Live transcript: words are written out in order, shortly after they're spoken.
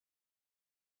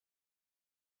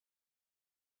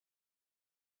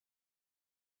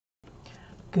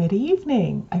Good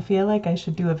evening. I feel like I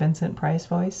should do a Vincent Price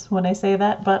voice when I say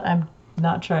that, but I'm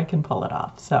not sure I can pull it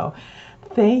off. So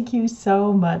thank you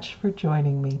so much for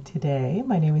joining me today.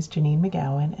 My name is Janine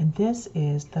McGowan, and this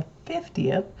is the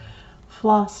 50th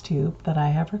Flosstube that I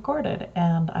have recorded.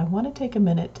 And I want to take a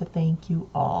minute to thank you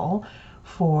all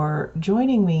for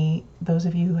joining me, those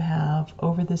of you who have,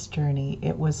 over this journey.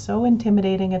 It was so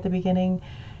intimidating at the beginning,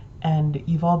 and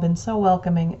you've all been so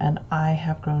welcoming, and I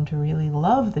have grown to really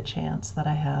love the chance that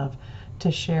I have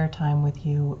to share time with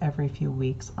you every few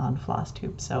weeks on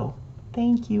Flosstube. So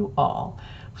thank you all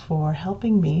for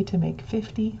helping me to make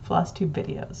 50 Flosstube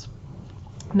videos.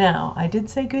 Now, I did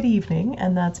say good evening,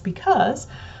 and that's because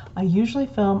I usually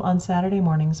film on Saturday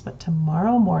mornings, but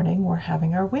tomorrow morning we're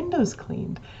having our windows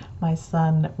cleaned. My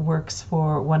son works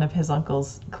for one of his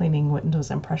uncles cleaning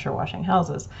windows and pressure washing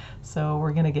houses. So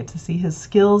we're going to get to see his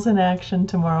skills in action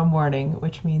tomorrow morning,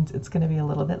 which means it's going to be a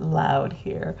little bit loud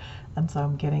here. And so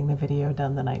I'm getting the video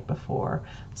done the night before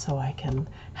so I can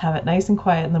have it nice and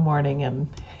quiet in the morning and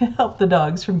help the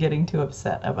dogs from getting too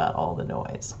upset about all the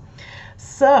noise.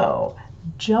 So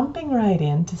jumping right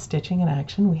into stitching in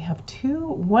action, we have two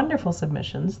wonderful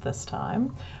submissions this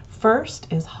time.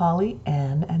 First is Holly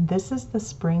N, and this is the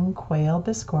Spring Quail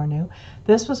Biscornu.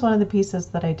 This was one of the pieces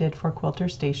that I did for Quilter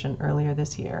Station earlier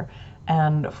this year.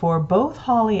 And for both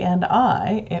Holly and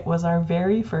I, it was our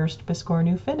very first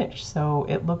Biscornu finish. So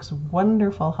it looks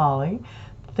wonderful, Holly.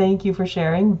 Thank you for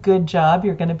sharing. Good job.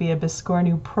 You're going to be a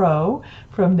Biscornu pro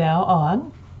from now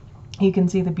on. You can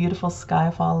see the beautiful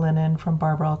Skyfall linen from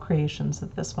Barbaral Creations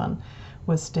that this one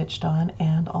was stitched on,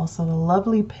 and also the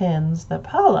lovely pins that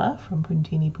Paula from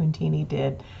Puntini Puntini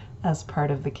did as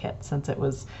part of the kit. Since it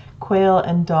was quail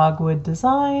and dogwood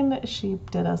design, she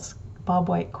did us bob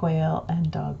white quail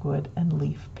and dogwood and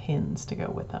leaf pins to go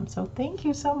with them. So thank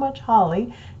you so much,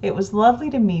 Holly. It was lovely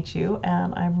to meet you,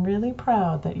 and I'm really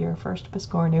proud that your first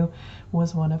Biscornu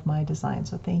was one of my designs.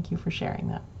 So thank you for sharing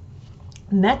that.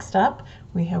 Next up,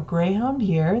 we have Greyhound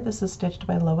here. This is stitched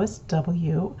by Lois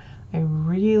W. I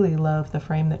really love the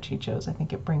frame that she chose. I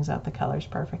think it brings out the colors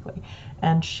perfectly.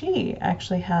 And she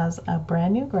actually has a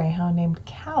brand new Greyhound named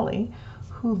Callie,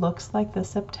 who looks like the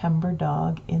September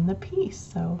dog in the piece.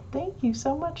 So thank you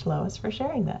so much, Lois, for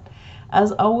sharing that.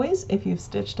 As always, if you've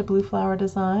stitched a blue flower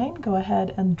design, go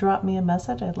ahead and drop me a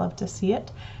message. I'd love to see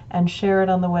it and share it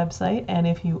on the website. And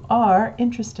if you are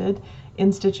interested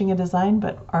in stitching a design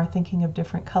but are thinking of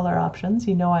different color options,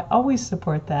 you know I always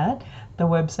support that. The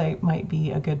website might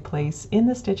be a good place in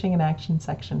the Stitching in Action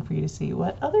section for you to see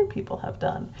what other people have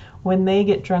done when they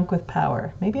get drunk with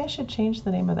power. Maybe I should change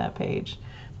the name of that page.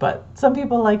 But some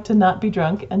people like to not be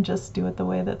drunk and just do it the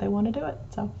way that they want to do it.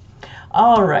 So,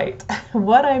 all right,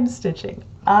 what I'm stitching.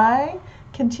 I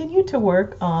continue to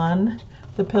work on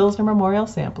the Pilsner Memorial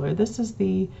Sampler. This is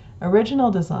the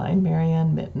original design,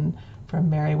 Marianne Mitton from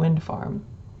Merry Wind Farm.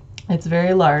 It's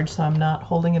very large, so I'm not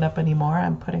holding it up anymore.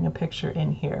 I'm putting a picture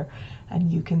in here,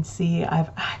 and you can see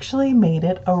I've actually made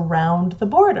it around the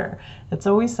border. It's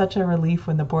always such a relief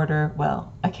when the border,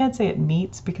 well, I can't say it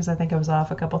meets because I think I was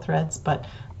off a couple threads, but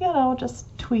you know,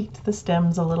 just tweaked the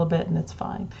stems a little bit and it's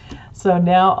fine. So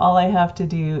now all I have to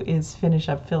do is finish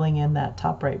up filling in that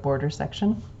top right border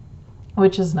section,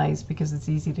 which is nice because it's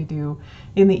easy to do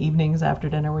in the evenings after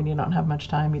dinner when you don't have much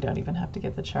time. You don't even have to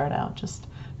get the chart out, just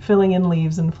filling in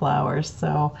leaves and flowers.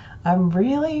 So I'm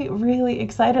really, really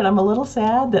excited. I'm a little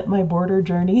sad that my border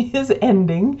journey is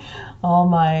ending, all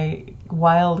my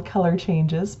wild color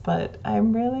changes, but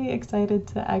I'm really excited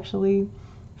to actually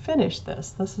finish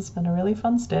this. This has been a really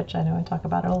fun stitch. I know I talk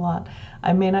about it a lot.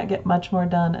 I may not get much more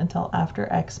done until after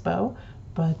Expo,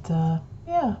 but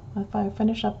yeah, if I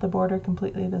finish up the border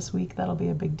completely this week, that'll be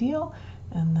a big deal,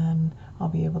 and then I'll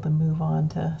be able to move on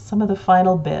to some of the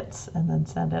final bits and then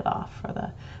send it off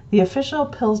for the official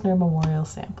Pilsner Memorial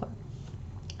Sampler.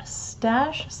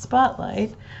 Stash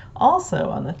Spotlight, also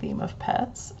on the theme of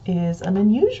pets, is an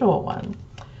unusual one.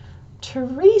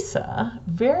 Teresa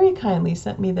very kindly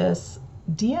sent me this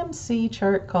DMC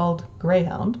chart called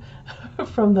Greyhound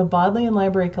from the Bodleian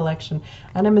Library collection,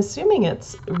 and I'm assuming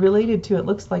it's related to, it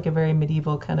looks like a very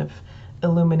medieval kind of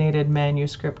illuminated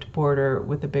manuscript border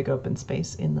with a big open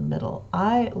space in the middle.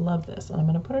 I love this, and I'm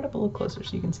going to put it up a little closer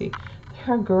so you can see.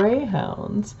 There are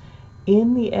greyhounds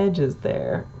in the edges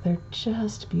there. They're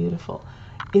just beautiful.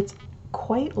 It's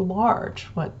quite large,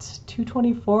 what,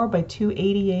 224 by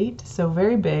 288, so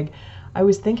very big. I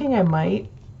was thinking I might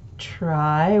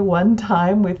try one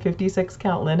time with 56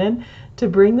 count linen to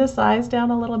bring the size down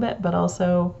a little bit, but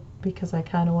also because I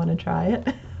kind of want to try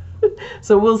it.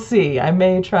 So we'll see. I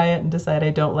may try it and decide I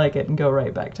don't like it and go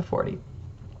right back to 40.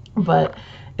 but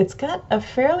it's got a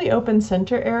fairly open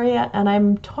center area, and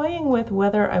I'm toying with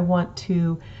whether I want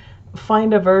to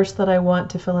find a verse that I want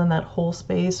to fill in that whole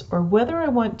space, or whether I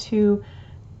want to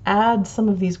add some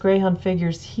of these Greyhound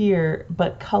figures here,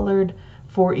 but colored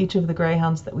for each of the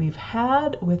Greyhounds that we've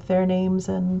had with their names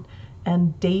and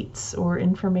dates or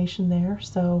information there.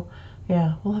 So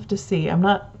yeah, we'll have to see. I'm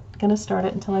not gonna start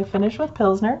it until I finish with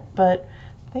Pilsner, but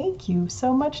thank you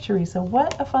so much, Teresa.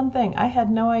 What a fun thing. I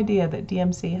had no idea that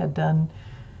DMC had done,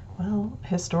 well,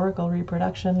 historical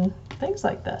reproduction, things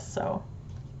like this. So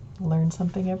learn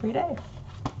something every day.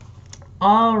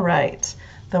 All right,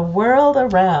 the world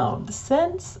around.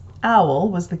 Since owl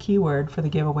was the keyword for the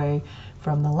giveaway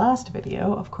from the last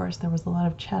video, of course, there was a lot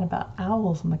of chat about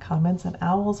owls in the comments, and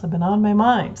owls have been on my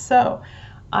mind. So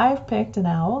I've picked an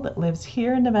owl that lives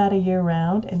here in Nevada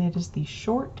year-round, and it is the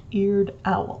short-eared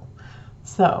owl.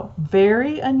 So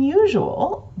very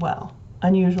unusual, well,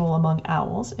 unusual among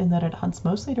owls in that it hunts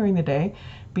mostly during the day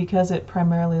because it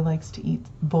primarily likes to eat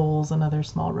voles and other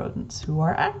small rodents who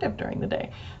are active during the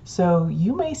day. So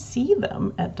you may see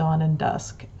them at dawn and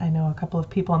dusk. I know a couple of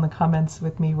people in the comments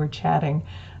with me were chatting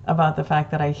about the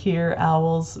fact that I hear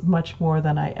owls much more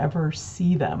than I ever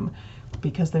see them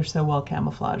because they're so well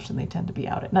camouflaged and they tend to be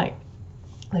out at night.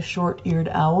 The short-eared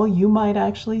owl you might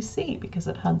actually see because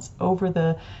it hunts over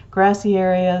the grassy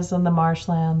areas and the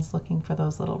marshlands looking for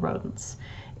those little rodents.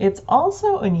 It's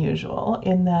also unusual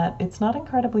in that it's not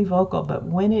incredibly vocal, but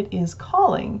when it is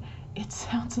calling, it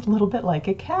sounds a little bit like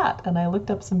a cat. And I looked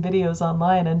up some videos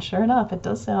online, and sure enough, it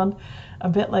does sound a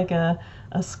bit like a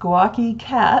squawky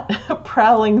cat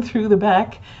prowling through the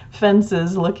back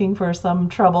fences looking for some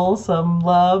trouble, some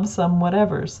love, some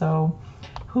whatever. So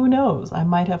who knows? I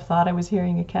might have thought I was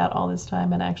hearing a cat all this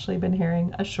time and actually been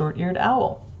hearing a short-eared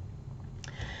owl.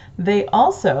 They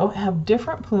also have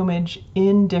different plumage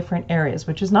in different areas,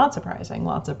 which is not surprising.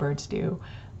 Lots of birds do.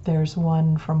 There's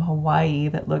one from Hawaii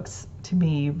that looks to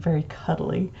me very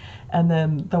cuddly, and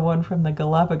then the one from the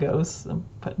Galapagos, I'm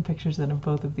putting pictures in of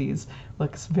both of these,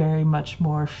 looks very much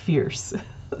more fierce.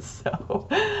 So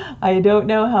I don't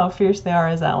know how fierce they are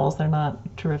as owls. They're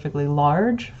not terrifically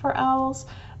large for owls,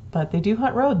 but they do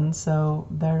hunt rodents, so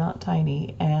they're not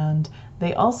tiny. And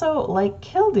they also, like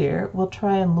killdeer, will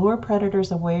try and lure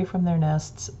predators away from their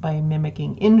nests by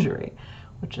mimicking injury,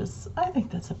 which is, I think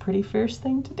that's a pretty fierce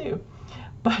thing to do.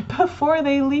 But before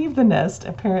they leave the nest,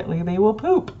 apparently they will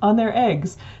poop on their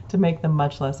eggs to make them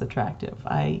much less attractive.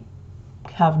 I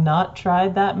have not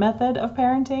tried that method of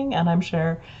parenting, and I'm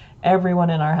sure everyone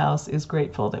in our house is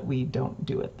grateful that we don't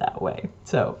do it that way.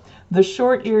 So the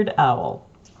short-eared owl.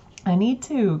 I need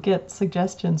to get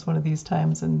suggestions one of these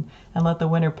times and let the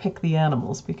winner pick the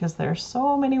animals, because there are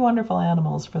so many wonderful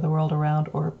animals for the world around,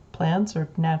 or plants or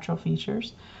natural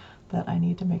features, that I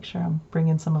need to make sure I'm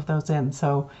bringing some of those in.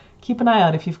 So keep an eye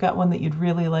out. If you've got one that you'd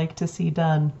really like to see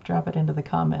done, drop it into the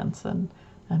comments, and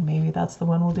maybe that's the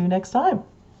one we'll do next time.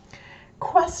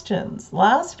 Questions.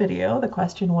 Last video, the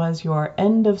question was your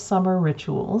end of summer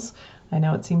rituals. I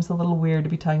know it seems a little weird to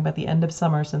be talking about the end of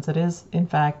summer since it is, in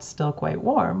fact, still quite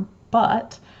warm,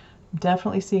 but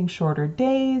definitely seeing shorter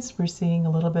days. We're seeing a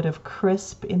little bit of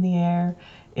crisp in the air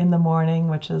in the morning,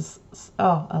 which is,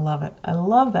 oh, I love it. I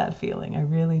love that feeling. I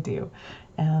really do.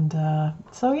 And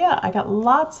so, yeah, I got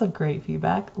lots of great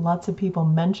feedback. Lots of people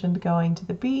mentioned going to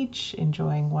the beach,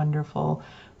 enjoying wonderful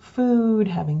food,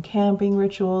 having camping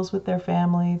rituals with their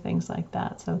family, things like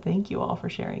that. So thank you all for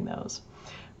sharing those.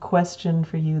 Question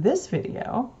for you this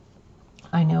video.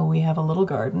 I know we have a little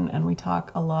garden and we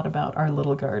talk a lot about our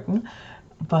little garden,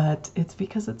 but it's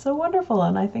because it's so wonderful.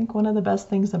 And I think one of the best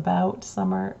things about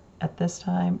summer at this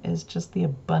time is just the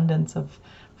abundance of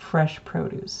fresh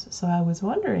produce. So I was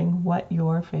wondering what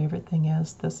your favorite thing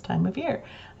is this time of year.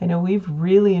 I know we've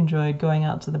really enjoyed going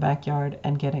out to the backyard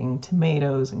and getting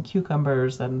tomatoes and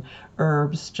cucumbers and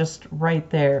herbs just right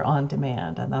there on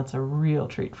demand, and that's a real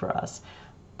treat for us.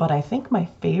 But I think my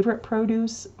favorite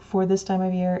produce for this time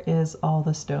of year is all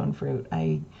the stone fruit.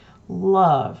 I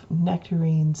love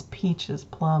nectarines, peaches,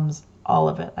 plums, all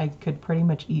of it. I could pretty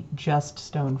much eat just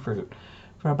stone fruit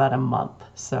for about a month.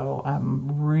 So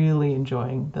I'm really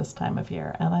enjoying this time of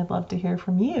year. And I'd love to hear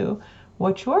from you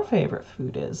what your favorite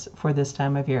food is for this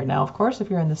time of year. Now, of course, if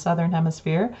you're in the Southern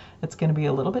Hemisphere, it's going to be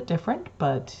a little bit different,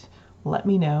 but let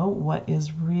me know what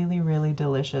is really, really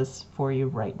delicious for you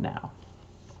right now.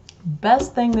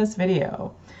 Best thing this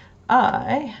video,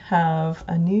 I have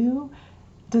a new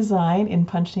design in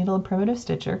punch needle and primitive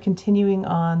stitcher, continuing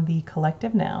on the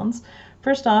collective nouns.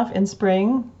 First off, in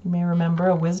spring, you may remember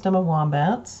a wisdom of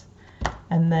wombats,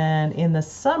 and then in the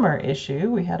summer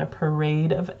issue we had a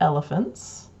parade of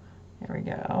elephants. There we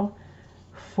go.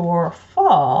 For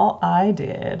fall, I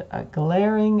did a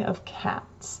glaring of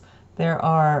cats. There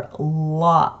are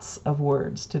lots of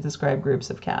words to describe groups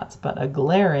of cats, but a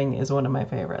glaring is one of my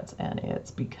favorites, and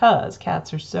it's because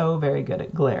cats are so very good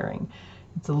at glaring.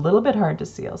 It's a little bit hard to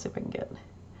see. I'll see if I can get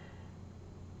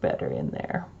better in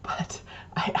there, but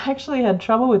I actually had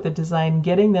trouble with the design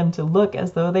getting them to look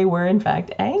as though they were in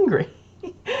fact angry.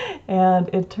 And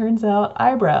it turns out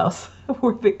eyebrows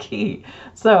were the key.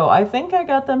 So I think I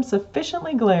got them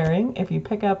sufficiently glaring. If you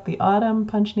pick up the Autumn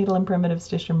Punch Needle and Primitive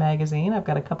Stitcher magazine, I've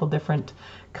got a couple different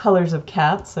colors of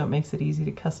cats, so it makes it easy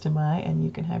to customize, and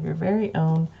you can have your very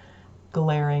own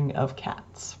glaring of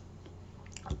cats.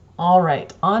 All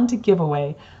right, on to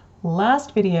giveaway.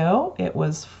 Last video, it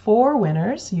was 4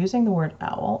 winners using the word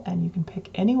owl, and you can pick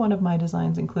any one of my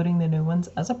designs, including the new ones,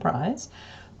 as a prize.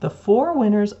 The 4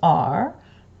 winners are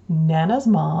Nana's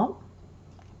Mom,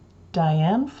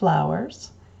 Diane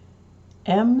Flowers,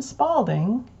 M.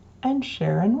 Spalding, and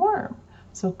Sharon Worm.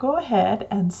 So go ahead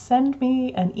and send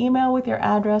me an email with your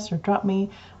address or drop me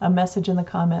a message in the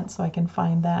comments so I can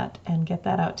find that and get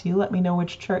that out to you. Let me know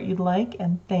which chart you'd like,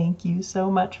 and thank you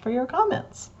so much for your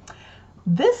comments.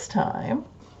 This time,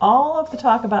 all of the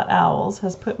talk about owls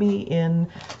has put me in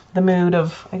the mood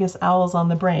of, I guess, owls on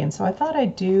the brain. So I thought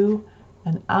I'd do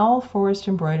an owl forest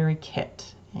embroidery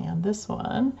kit. And this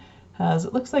one has,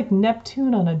 it looks like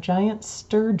Neptune on a giant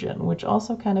sturgeon, which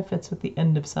also kind of fits with the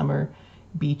end of summer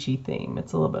beachy theme.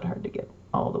 It's a little bit hard to get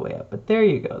all the way up, but there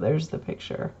you go. There's the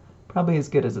picture. Probably as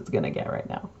good as it's going to get right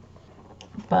now.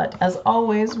 But as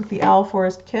always with the owl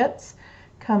forest kits,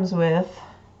 comes with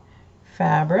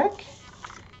fabric.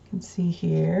 You can see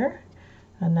here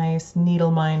a nice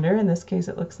needle minder. In this case,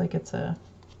 it looks like it's a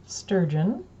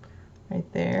sturgeon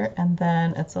right there. And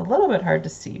then it's a little bit hard to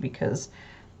see because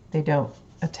they don't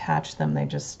attach them. They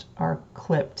just are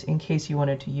clipped in case you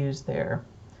wanted to use their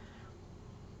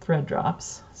thread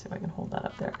drops. Let's see if I can hold that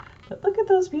up there. But look at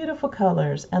those beautiful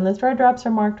colors. And the thread drops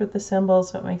are marked with the symbols,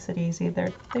 so it makes it easy.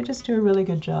 They just do a really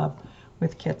good job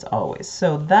with kits always.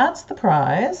 So that's the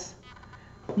prize.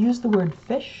 Use the word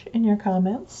fish in your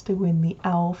comments to win the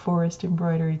Owl Forest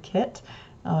Embroidery Kit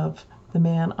of the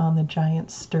man on the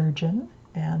giant sturgeon.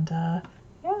 And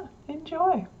yeah,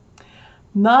 enjoy.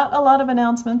 Not a lot of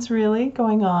announcements really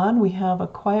going on. We have a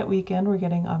quiet weekend. We're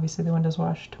getting, obviously, the windows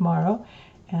washed tomorrow.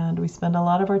 And we spend a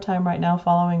lot of our time right now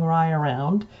following Rye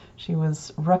around. She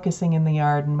was ruckusing in the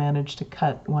yard and managed to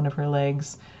cut one of her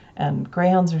legs. And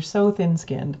greyhounds are so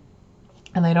thin-skinned,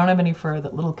 and they don't have any fur,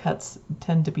 that little cuts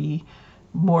tend to be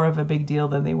more of a big deal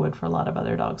than they would for a lot of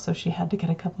other dogs. So she had to get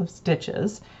a couple of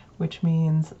stitches, which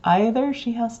means either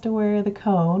she has to wear the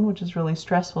cone, which is really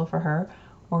stressful for her,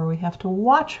 or we have to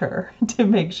watch her to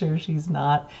make sure she's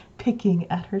not picking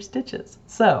at her stitches.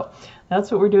 So that's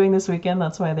what we're doing this weekend.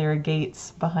 That's why there are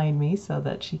gates behind me, so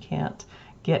that she can't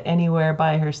get anywhere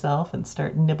by herself and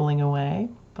start nibbling away.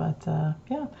 But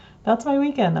yeah, that's my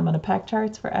weekend. I'm going to pack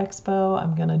charts for Expo.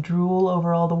 I'm going to drool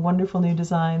over all the wonderful new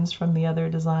designs from the other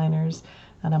designers.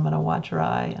 And I'm going to watch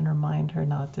Rye and remind her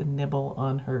not to nibble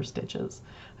on her stitches.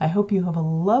 I hope you have a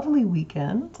lovely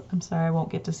weekend. I'm sorry I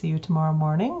won't get to see you tomorrow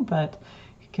morning, but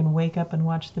you can wake up and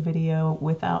watch the video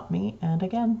without me. And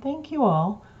again, thank you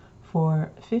all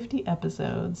for 50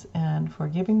 episodes and for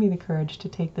giving me the courage to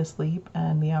take this leap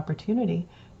and the opportunity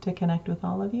to connect with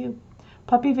all of you.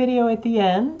 Puppy video at the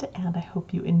end, and I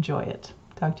hope you enjoy it.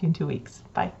 Talk to you in 2 weeks.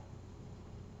 Bye.